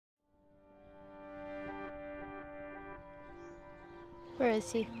Where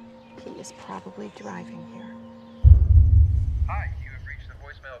is he? He is probably driving here. Hi, you have reached the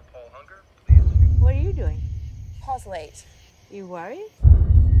voicemail of Paul Hunger. Please. What are you doing? Paul's late. You worried?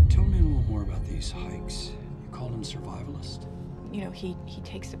 Tell me a little more about these hikes. You called him survivalist. You know, he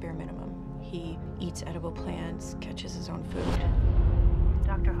takes the bare minimum. He eats edible plants, catches his own food.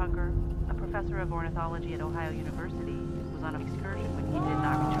 Dr. Hunger, a professor of ornithology at Ohio University, was on an excursion when he did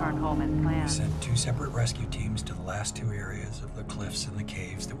not return home as We planned. sent 2 separate rescue teams to the last 2 areas of the cliffs and the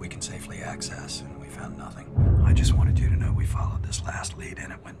caves that we can safely access, and we found nothing. I just wanted you to know we followed this last lead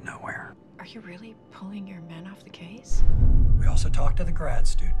and it went nowhere. Are you really pulling your men off the case? We also talked to the grad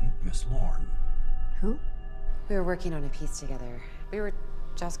student, Miss Lorne. Who? We were working on a piece together. We were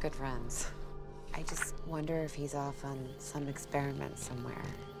just good friends. I just wonder if he's off on some experiment somewhere.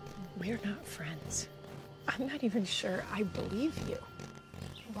 We're not friends. I'm not even sure I believe you.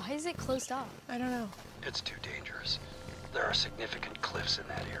 Why is it closed off? I don't know. It's too dangerous. There are significant cliffs in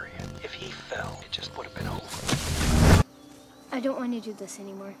that area. If he fell, it just would have been over. I don't want to do this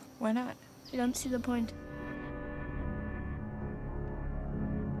anymore. Why not? I don't see the point.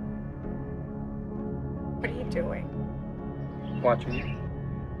 What are you doing? Watching you.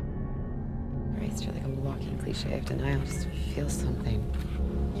 Raised her like a walking cliche of denial. Just feel something.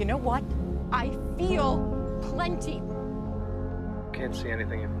 You know what? I feel plenty. Can't see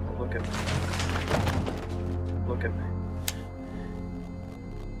anything if you look at me. Look at me.